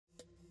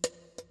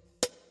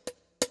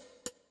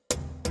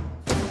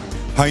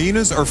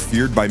Hyenas are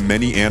feared by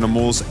many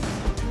animals,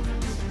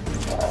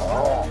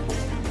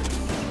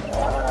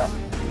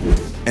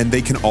 and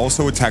they can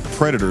also attack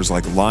predators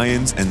like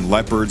lions and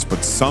leopards,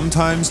 but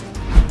sometimes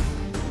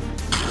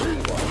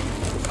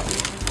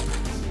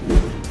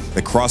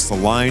they cross the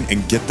line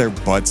and get their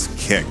butts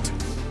kicked.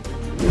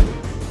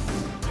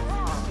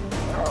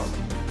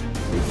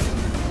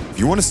 If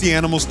you want to see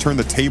animals turn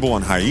the table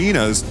on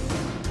hyenas,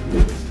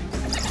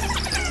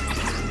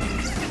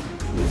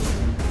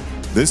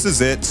 this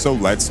is it, so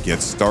let's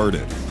get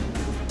started.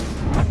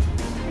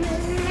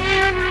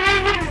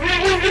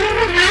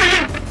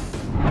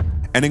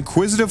 An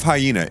inquisitive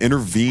hyena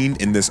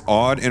intervened in this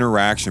odd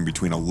interaction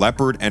between a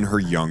leopard and her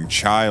young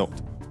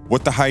child.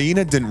 What the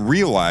hyena didn't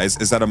realize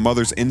is that a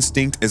mother's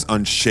instinct is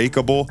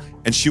unshakable,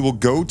 and she will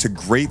go to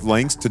great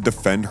lengths to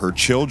defend her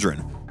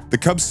children. The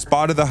cub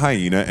spotted the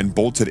hyena and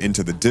bolted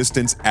into the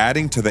distance,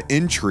 adding to the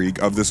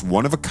intrigue of this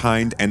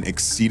one-of-a-kind and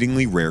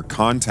exceedingly rare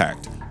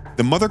contact.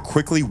 The mother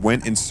quickly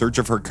went in search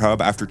of her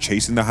cub after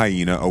chasing the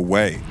hyena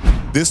away.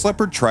 This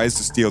leopard tries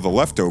to steal the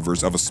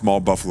leftovers of a small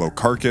buffalo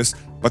carcass,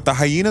 but the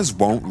hyenas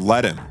won't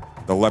let him.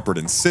 The leopard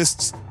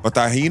insists, but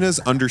the hyenas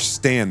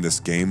understand this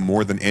game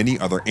more than any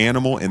other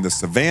animal in the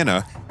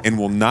savannah and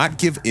will not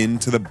give in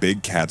to the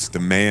big cat's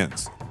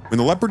demands. When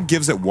the leopard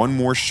gives it one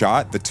more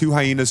shot, the two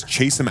hyenas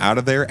chase him out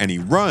of there and he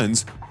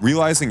runs,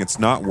 realizing it's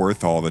not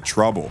worth all the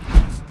trouble.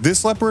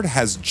 This leopard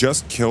has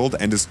just killed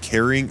and is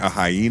carrying a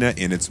hyena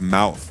in its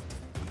mouth.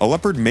 A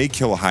leopard may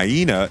kill a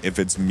hyena if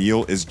its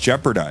meal is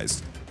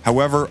jeopardized.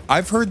 However,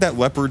 I've heard that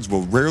leopards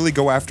will rarely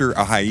go after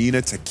a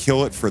hyena to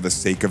kill it for the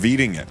sake of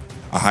eating it.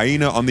 A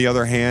hyena, on the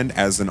other hand,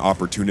 as an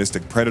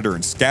opportunistic predator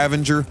and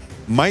scavenger,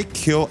 might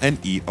kill and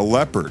eat a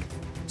leopard.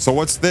 So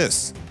what's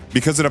this?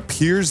 Because it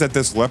appears that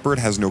this leopard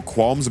has no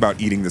qualms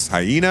about eating this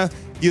hyena,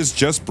 he has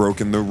just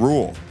broken the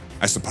rule.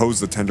 I suppose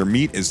the tender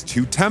meat is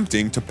too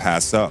tempting to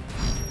pass up.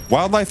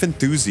 Wildlife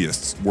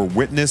enthusiasts were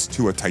witness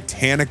to a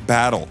titanic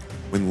battle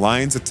when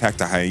lions attacked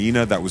a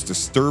hyena that was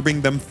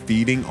disturbing them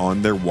feeding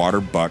on their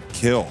water buck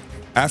kill.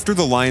 After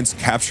the lions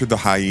captured the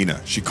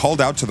hyena, she called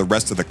out to the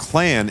rest of the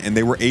clan and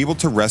they were able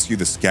to rescue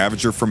the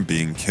scavenger from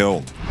being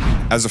killed.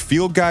 As a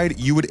field guide,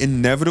 you would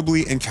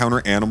inevitably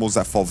encounter animals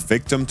that fall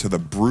victim to the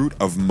brute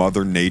of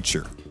Mother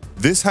Nature.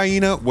 This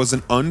hyena was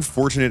an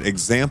unfortunate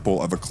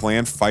example of a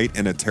clan fight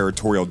in a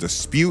territorial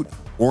dispute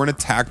or an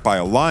attack by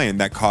a lion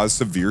that caused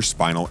severe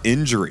spinal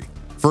injury.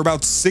 For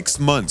about 6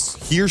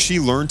 months, he or she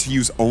learned to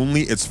use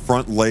only its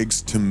front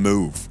legs to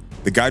move.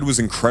 The guide was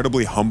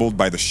incredibly humbled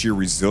by the sheer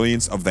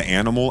resilience of the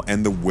animal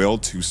and the will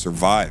to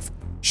survive,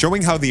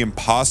 showing how the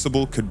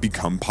impossible could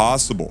become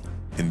possible.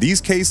 In these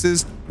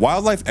cases,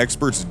 wildlife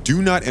experts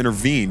do not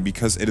intervene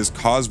because it is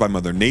caused by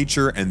Mother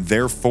Nature, and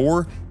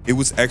therefore, it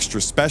was extra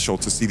special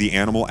to see the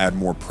animal add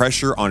more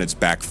pressure on its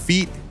back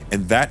feet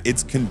and that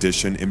its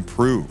condition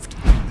improved.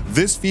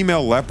 This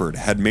female leopard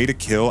had made a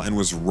kill and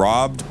was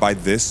robbed by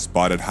this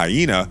spotted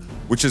hyena,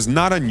 which is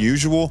not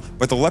unusual,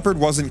 but the leopard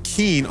wasn't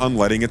keen on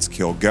letting its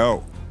kill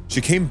go.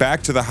 She came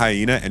back to the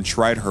hyena and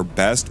tried her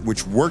best,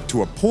 which worked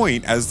to a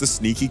point, as the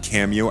sneaky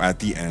cameo at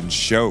the end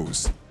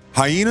shows.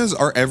 Hyenas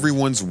are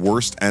everyone's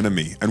worst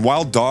enemy, and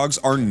wild dogs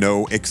are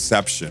no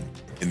exception.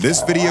 In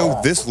this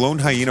video, this lone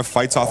hyena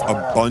fights off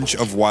a bunch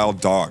of wild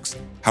dogs.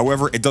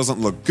 However, it doesn't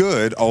look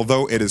good,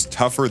 although it is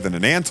tougher than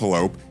an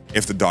antelope.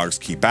 If the dogs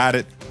keep at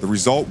it, the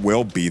result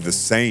will be the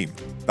same.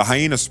 The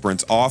hyena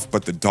sprints off,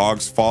 but the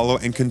dogs follow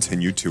and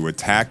continue to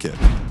attack it.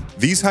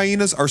 These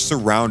hyenas are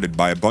surrounded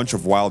by a bunch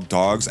of wild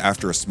dogs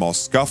after a small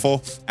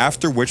scuffle,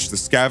 after which the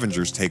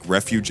scavengers take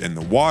refuge in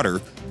the water,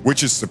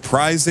 which is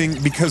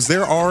surprising because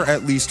there are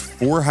at least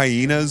 4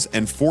 hyenas,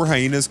 and 4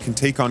 hyenas can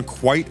take on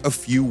quite a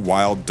few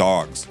wild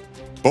dogs.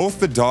 Both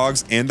the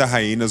dogs and the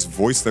hyenas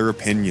voice their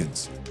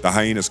opinions. The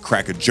hyenas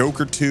crack a joke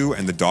or two,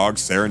 and the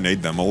dogs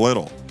serenade them a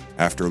little.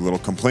 After a little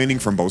complaining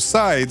from both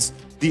sides,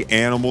 the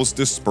animals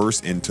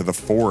disperse into the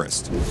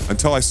forest.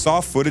 Until I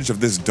saw footage of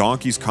this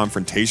donkey's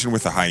confrontation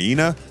with a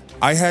hyena,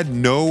 I had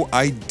no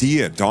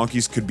idea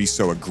donkeys could be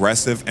so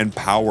aggressive and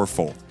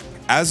powerful.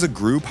 As a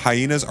group,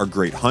 hyenas are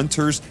great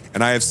hunters,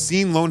 and I have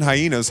seen lone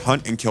hyenas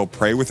hunt and kill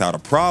prey without a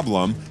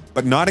problem,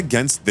 but not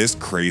against this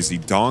crazy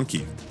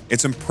donkey.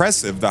 It's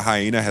impressive the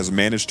hyena has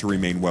managed to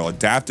remain well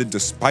adapted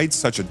despite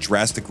such a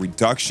drastic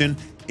reduction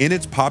in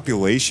its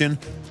population,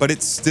 but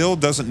it still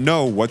doesn't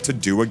know what to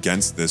do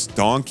against this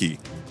donkey.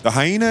 The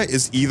hyena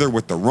is either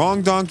with the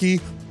wrong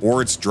donkey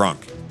or it's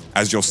drunk.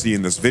 As you'll see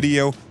in this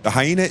video, the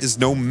hyena is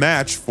no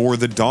match for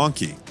the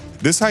donkey.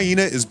 This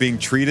hyena is being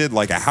treated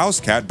like a house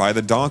cat by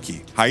the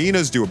donkey.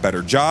 Hyenas do a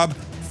better job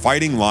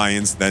fighting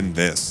lions than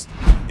this.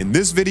 In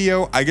this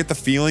video, I get the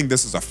feeling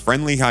this is a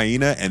friendly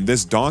hyena, and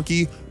this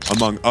donkey,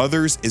 among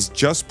others, is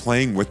just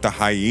playing with the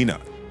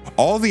hyena.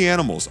 All the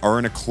animals are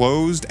in a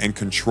closed and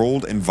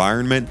controlled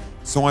environment,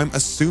 so I'm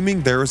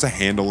assuming there is a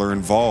handler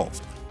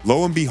involved.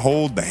 Lo and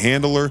behold, the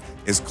handler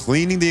is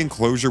cleaning the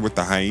enclosure with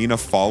the hyena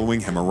following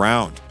him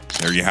around.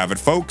 There you have it,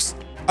 folks,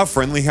 a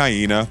friendly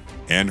hyena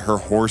and her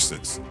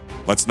horses.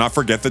 Let's not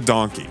forget the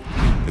donkey.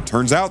 The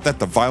Turns out that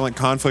the violent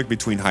conflict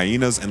between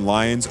hyenas and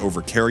lions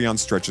over carrion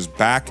stretches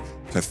back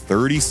to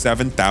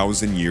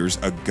 37,000 years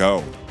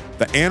ago.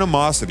 The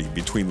animosity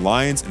between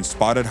lions and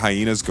spotted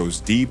hyenas goes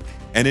deep,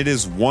 and it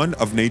is one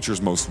of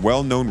nature's most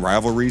well-known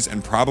rivalries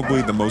and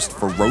probably the most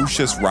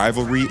ferocious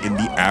rivalry in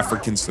the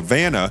African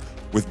savanna,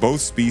 with both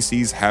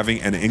species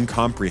having an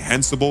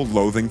incomprehensible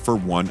loathing for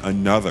one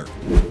another.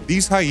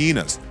 These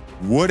hyenas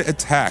would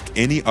attack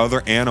any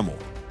other animal,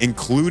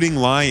 including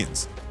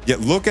lions, yet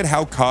look at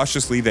how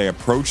cautiously they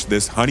approach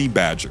this honey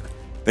badger.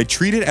 They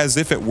treat it as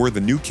if it were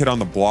the new kid on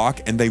the block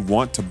and they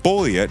want to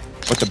bully it,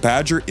 but the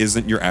badger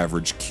isn't your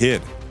average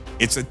kid.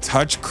 It's a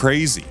touch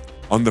crazy,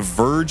 on the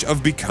verge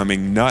of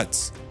becoming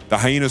nuts. The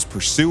hyenas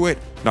pursue it,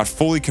 not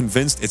fully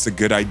convinced it's a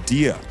good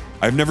idea.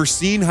 I've never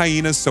seen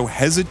hyenas so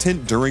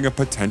hesitant during a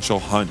potential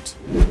hunt.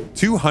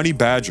 Two honey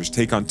badgers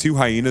take on two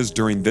hyenas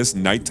during this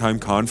nighttime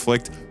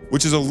conflict,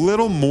 which is a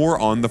little more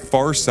on the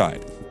far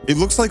side. It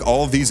looks like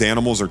all of these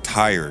animals are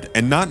tired,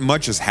 and not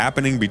much is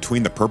happening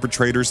between the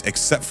perpetrators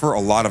except for a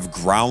lot of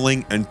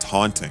growling and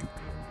taunting.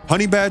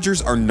 Honey badgers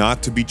are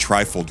not to be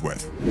trifled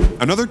with.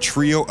 Another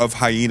trio of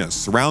hyenas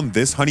surround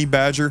this honey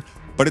badger,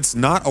 but it's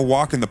not a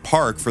walk in the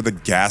park for the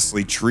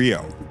ghastly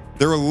trio.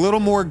 They're a little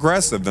more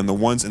aggressive than the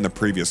ones in the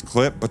previous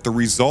clip, but the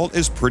result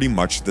is pretty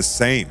much the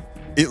same.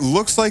 It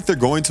looks like they're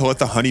going to let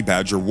the honey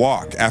badger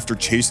walk after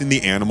chasing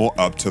the animal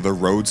up to the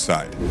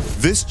roadside.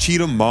 This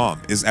cheetah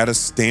mom is at a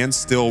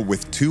standstill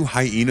with two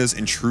hyenas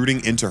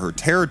intruding into her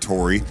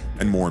territory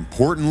and, more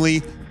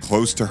importantly,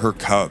 close to her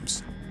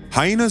cubs.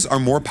 Hyenas are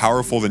more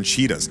powerful than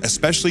cheetahs,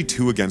 especially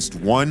 2 against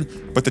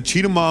 1, but the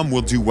cheetah mom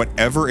will do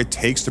whatever it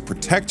takes to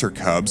protect her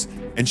cubs,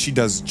 and she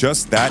does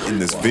just that in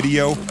this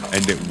video,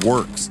 and it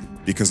works,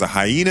 because the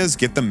hyenas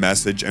get the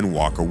message and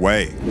walk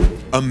away.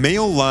 A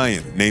male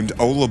lion named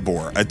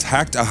Olabor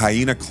attacked a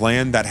hyena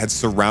clan that had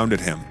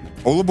surrounded him.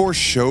 Olabor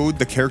showed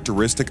the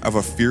characteristic of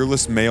a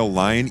fearless male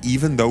lion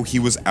even though he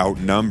was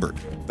outnumbered.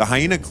 The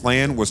hyena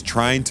clan was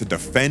trying to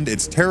defend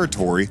its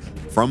territory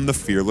from the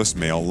fearless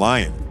male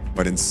lion,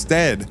 but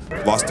instead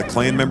lost a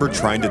clan member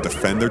trying to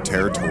defend their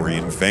territory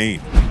in vain.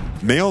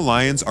 Male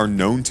lions are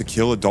known to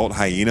kill adult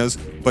hyenas,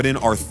 but in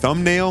our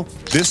thumbnail,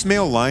 this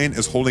male lion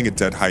is holding a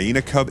dead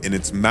hyena cub in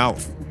its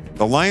mouth.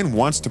 The lion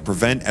wants to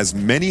prevent as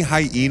many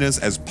hyenas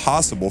as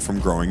possible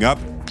from growing up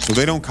so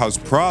they don't cause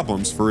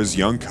problems for his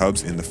young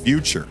cubs in the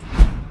future.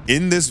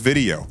 In this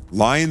video,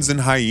 lions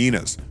and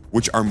hyenas,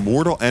 which are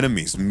mortal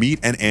enemies, meet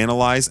and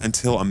analyze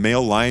until a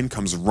male lion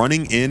comes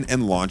running in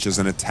and launches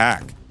an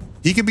attack.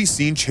 He can be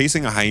seen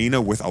chasing a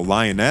hyena with a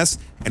lioness,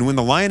 and when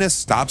the lioness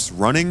stops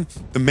running,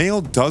 the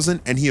male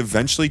doesn't, and he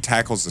eventually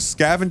tackles the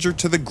scavenger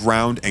to the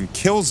ground and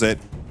kills it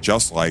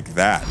just like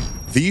that.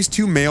 These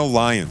two male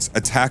lions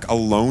attack a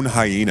lone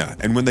hyena,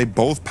 and when they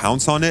both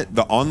pounce on it,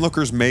 the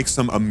onlookers make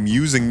some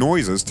amusing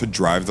noises to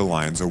drive the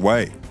lions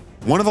away.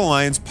 One of the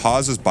lions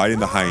pauses biting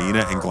the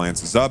hyena and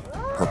glances up,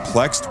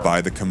 perplexed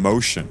by the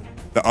commotion.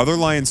 The other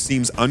lion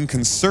seems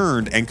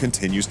unconcerned and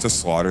continues to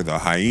slaughter the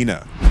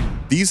hyena.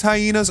 These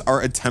hyenas are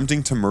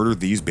attempting to murder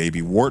these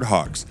baby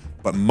warthogs,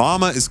 but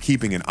Mama is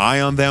keeping an eye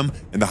on them,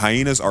 and the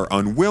hyenas are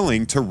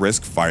unwilling to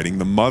risk fighting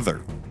the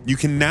mother. You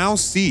can now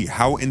see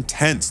how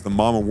intense the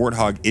mama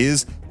warthog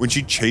is when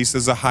she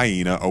chases a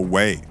hyena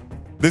away.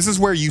 This is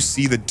where you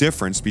see the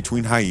difference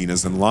between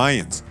hyenas and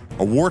lions.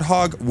 A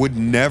warthog would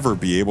never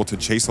be able to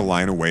chase a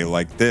lion away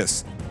like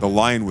this. The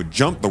lion would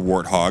jump the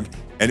warthog,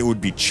 and it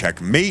would be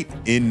checkmate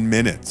in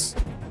minutes.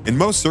 In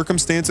most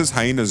circumstances,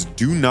 hyenas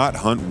do not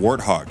hunt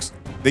warthogs.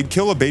 They'd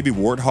kill a baby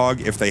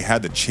warthog if they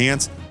had the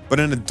chance, but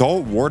an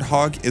adult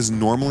warthog is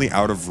normally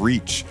out of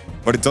reach.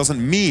 But it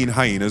doesn't mean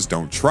hyenas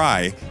don't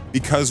try,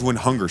 because when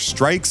hunger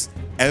strikes,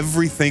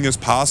 everything is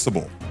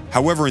possible.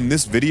 However, in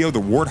this video, the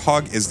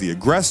warthog is the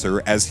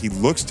aggressor as he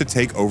looks to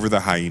take over the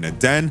hyena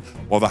den,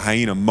 while the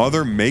hyena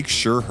mother makes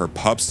sure her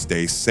pups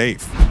stay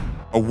safe.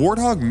 A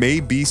warthog may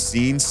be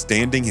seen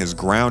standing his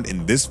ground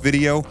in this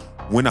video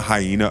when a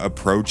hyena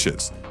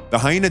approaches. The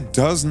hyena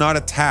does not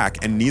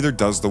attack, and neither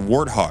does the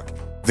warthog.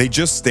 They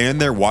just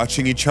stand there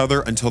watching each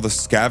other until the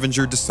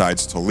scavenger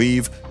decides to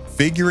leave,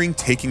 figuring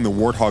taking the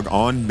warthog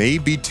on may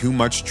be too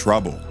much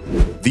trouble.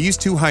 These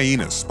two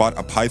hyenas spot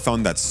a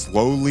python that's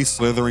slowly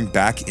slithering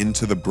back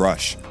into the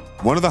brush.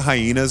 One of the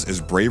hyenas is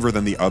braver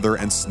than the other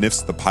and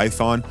sniffs the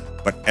python,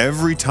 but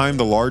every time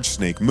the large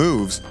snake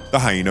moves, the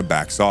hyena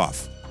backs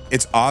off.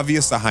 It's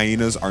obvious the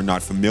hyenas are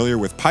not familiar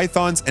with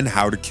pythons and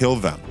how to kill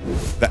them.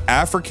 The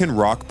African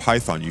rock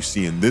python you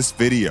see in this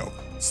video,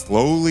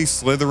 slowly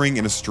slithering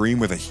in a stream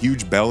with a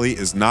huge belly,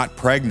 is not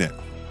pregnant.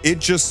 It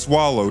just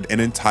swallowed an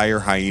entire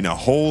hyena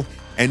whole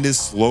and is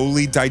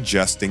slowly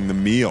digesting the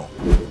meal.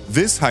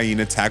 This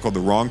hyena tackled the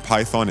wrong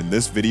python in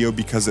this video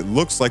because it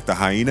looks like the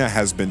hyena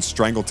has been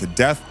strangled to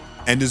death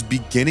and is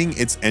beginning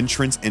its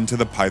entrance into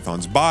the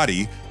python's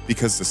body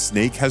because the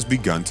snake has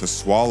begun to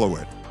swallow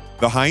it.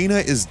 The hyena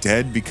is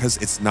dead because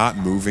it's not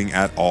moving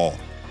at all.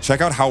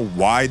 Check out how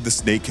wide the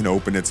snake can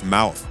open its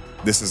mouth.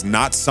 This is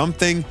not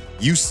something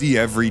you see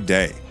every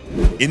day.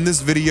 In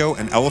this video,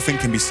 an elephant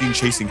can be seen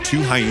chasing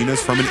two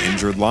hyenas from an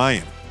injured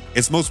lion.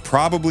 It's most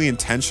probably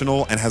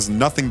intentional and has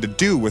nothing to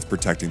do with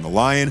protecting the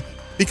lion,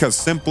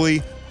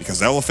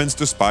 because elephants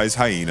despise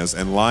hyenas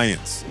and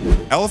lions.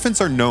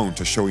 Elephants are known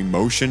to show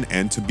emotion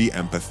and to be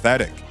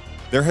empathetic.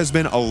 There has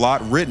been a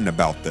lot written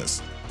about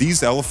this.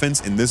 These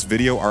elephants in this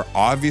video are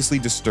obviously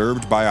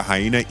disturbed by a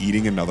hyena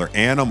eating another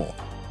animal.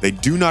 They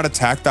do not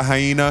attack the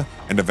hyena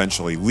and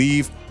eventually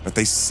leave, but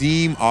they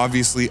seem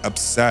obviously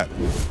upset.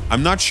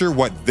 I'm not sure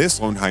what this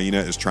lone hyena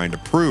is trying to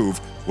prove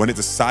when it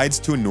decides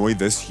to annoy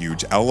this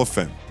huge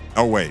elephant.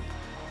 Oh wait,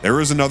 there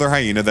is another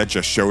hyena that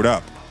just showed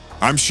up.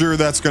 I'm sure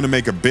that's going to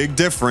make a big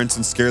difference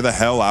and scare the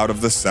hell out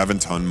of the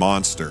 7-ton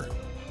monster.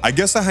 I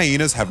guess the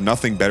hyenas have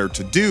nothing better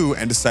to do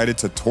and decided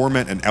to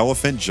torment an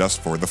elephant just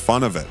for the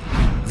fun of it.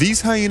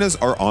 These hyenas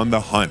are on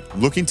the hunt,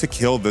 looking to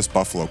kill this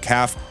buffalo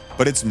calf,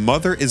 but its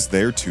mother is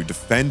there to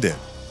defend it.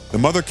 The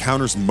mother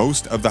counters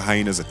most of the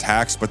hyena's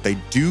attacks, but they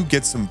do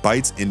get some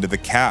bites into the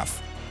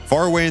calf.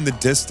 Far away in the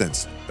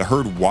distance, the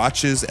herd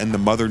watches and the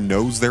mother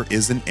knows there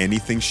isn't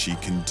anything she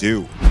can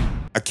do.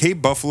 A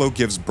Cape buffalo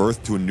gives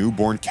birth to a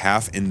newborn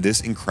calf in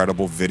this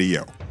incredible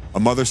video. A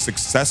mother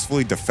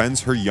successfully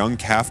defends her young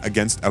calf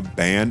against a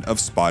band of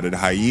spotted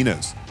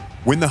hyenas.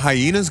 When the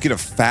hyenas get a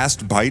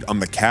fast bite on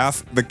the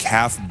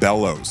calf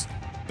bellows.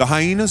 The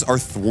hyenas are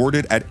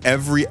thwarted at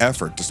every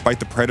effort despite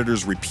the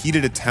predator's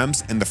repeated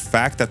attempts and the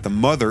fact that the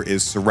mother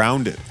is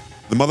surrounded.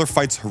 The mother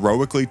fights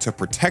heroically to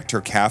protect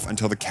her calf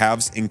until the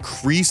calf's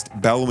increased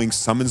bellowing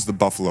summons the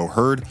buffalo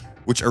herd,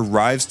 which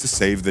arrives to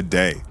save the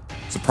day.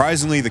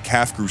 Surprisingly, the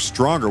calf grew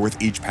stronger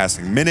with each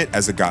passing minute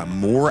as it got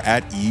more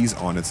at ease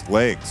on its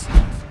legs.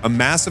 A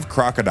massive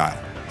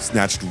crocodile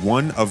snatched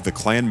one of the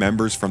clan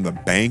members from the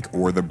bank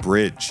or the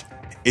bridge.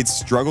 It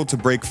struggled to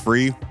break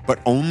free, but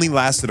only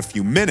lasted a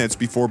few minutes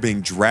before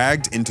being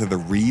dragged into the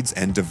reeds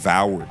and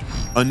devoured.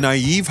 A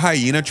naive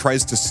hyena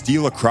tries to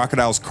steal a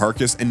crocodile's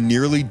carcass and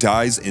nearly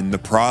dies in the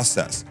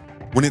process.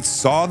 When it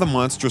saw the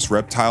monstrous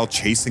reptile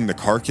chasing the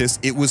carcass,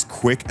 it was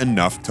quick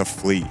enough to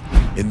flee.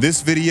 In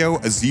this video,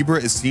 a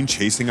zebra is seen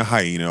chasing a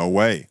hyena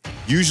away.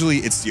 Usually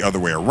it's the other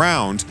way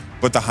around,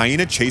 but the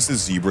hyena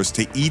chases zebras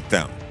to eat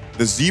them.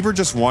 The zebra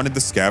just wanted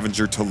the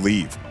scavenger to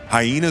leave.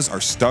 Hyenas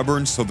are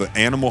stubborn, so the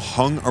animal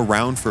hung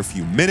around for a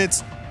few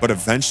minutes, but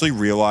eventually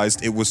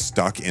realized it was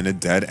stuck in a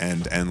dead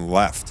end and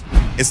left.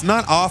 It's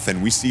not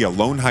often we see a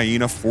lone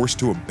hyena forced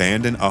to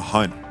abandon a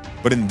hunt,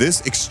 but in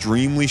this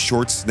extremely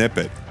short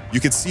snippet, you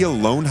could see a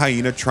lone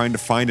hyena trying to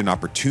find an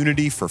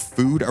opportunity for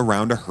food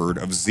around a herd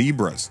of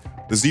zebras.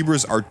 The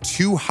zebras are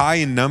too high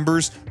in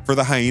numbers for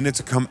the hyena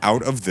to come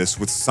out of this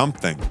with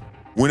something.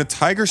 When a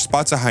tiger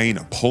spots a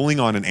hyena pulling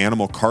on an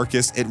animal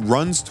carcass, it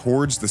runs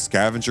towards the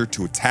scavenger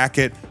to attack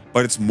it,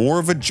 but it's more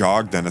of a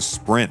jog than a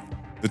sprint.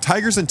 The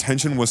tiger's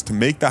intention was to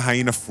make the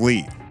hyena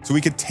flee so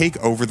he could take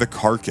over the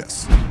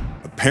carcass.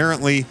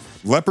 Apparently,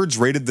 leopards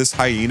raided this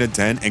hyena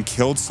den and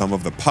killed some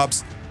of the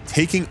pups,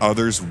 taking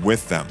others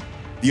with them.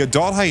 The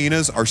adult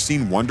hyenas are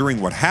seen wondering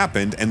what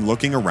happened and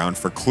looking around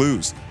for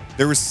clues.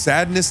 There is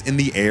sadness in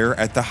the air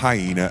at the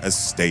hyena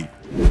estate.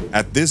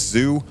 At this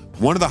zoo,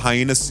 one of the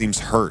hyenas seems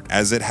hurt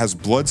as it has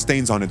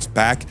bloodstains on its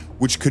back,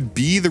 which could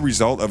be the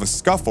result of a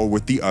scuffle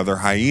with the other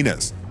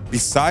hyenas.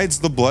 Besides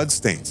the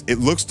bloodstains, it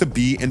looks to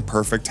be in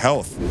perfect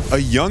health.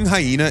 A young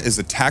hyena is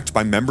attacked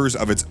by members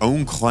of its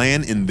own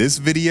clan in this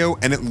video,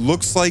 and it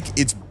looks like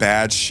it's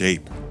bad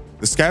shape.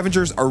 The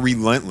scavengers are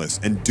relentless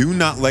and do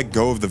not let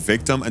go of the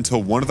victim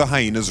until one of the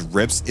hyenas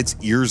rips its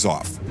ears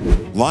off.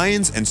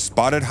 Lions and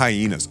spotted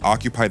hyenas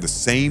occupy the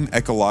same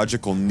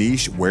ecological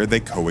niche where they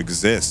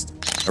coexist.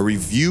 A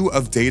review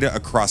of data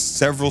across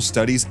several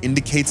studies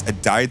indicates a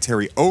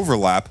dietary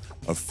overlap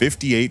of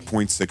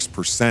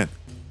 58.6%.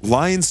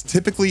 Lions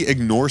typically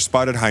ignore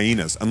spotted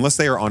hyenas unless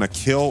they are on a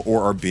kill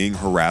or are being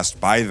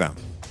harassed by them.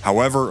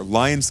 However,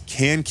 lions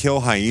can kill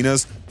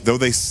hyenas, though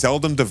they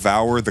seldom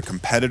devour the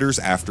competitors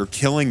after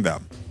killing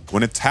them.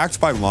 When attacked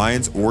by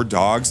lions or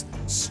dogs,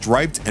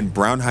 striped and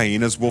brown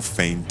hyenas will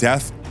feign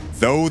death,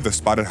 though the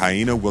spotted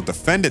hyena will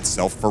defend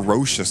itself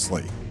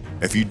ferociously.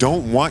 If you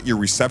don't want your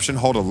reception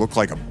hall to look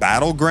like a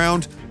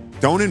battleground,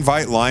 don't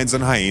invite lions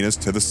and hyenas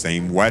to the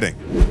same wedding.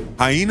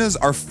 Hyenas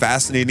are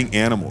fascinating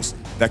animals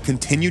that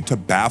continue to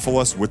baffle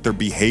us with their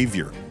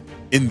behavior.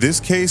 In this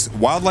case,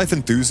 wildlife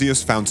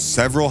enthusiasts found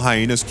several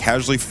hyenas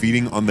casually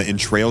feeding on the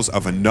entrails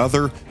of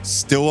another,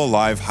 still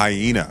alive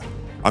hyena.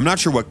 I'm not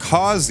sure what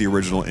caused the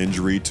original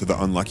injury to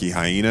the unlucky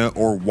hyena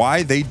or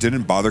why they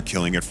didn't bother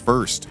killing it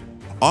first.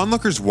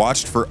 Onlookers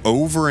watched for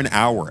over an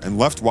hour and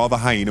left while the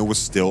hyena was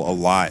still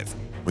alive.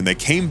 When they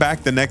came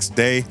back the next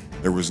day,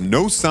 there was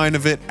no sign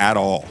of it at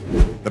all.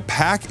 The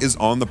pack is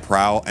on the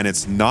prowl, and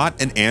it's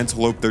not an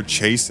antelope they're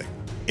chasing.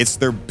 It's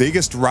their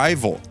biggest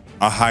rival,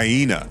 a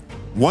hyena.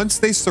 Once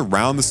they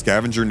surround the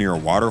scavenger near a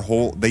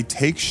waterhole, they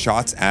take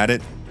shots at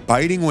it,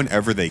 biting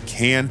whenever they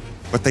can,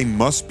 but they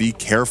must be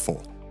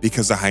careful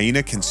because the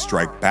hyena can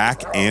strike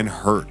back and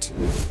hurt.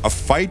 A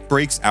fight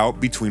breaks out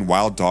between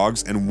wild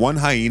dogs and one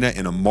hyena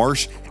in a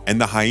marsh,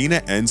 and the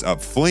hyena ends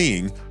up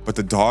fleeing, but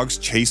the dogs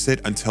chase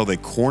it until they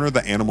corner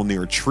the animal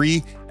near a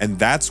tree, and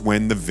that's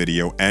when the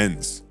video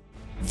ends.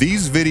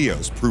 These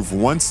videos prove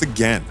once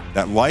again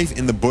that life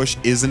in the bush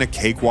isn't a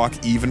cakewalk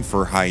even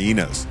for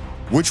hyenas.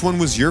 Which one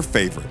was your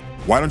favorite?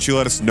 Why don't you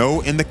let us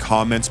know in the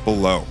comments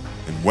below?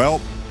 And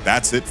well,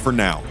 that's it for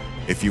now.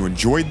 If you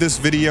enjoyed this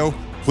video,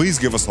 please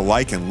give us a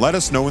like and let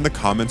us know in the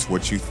comments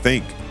what you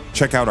think.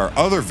 Check out our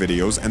other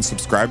videos and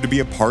subscribe to be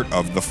a part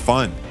of the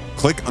fun.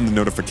 Click on the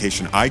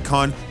notification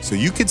icon so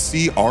you can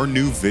see our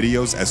new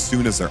videos as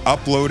soon as they're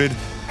uploaded.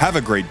 Have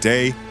a great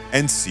day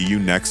and see you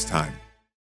next time.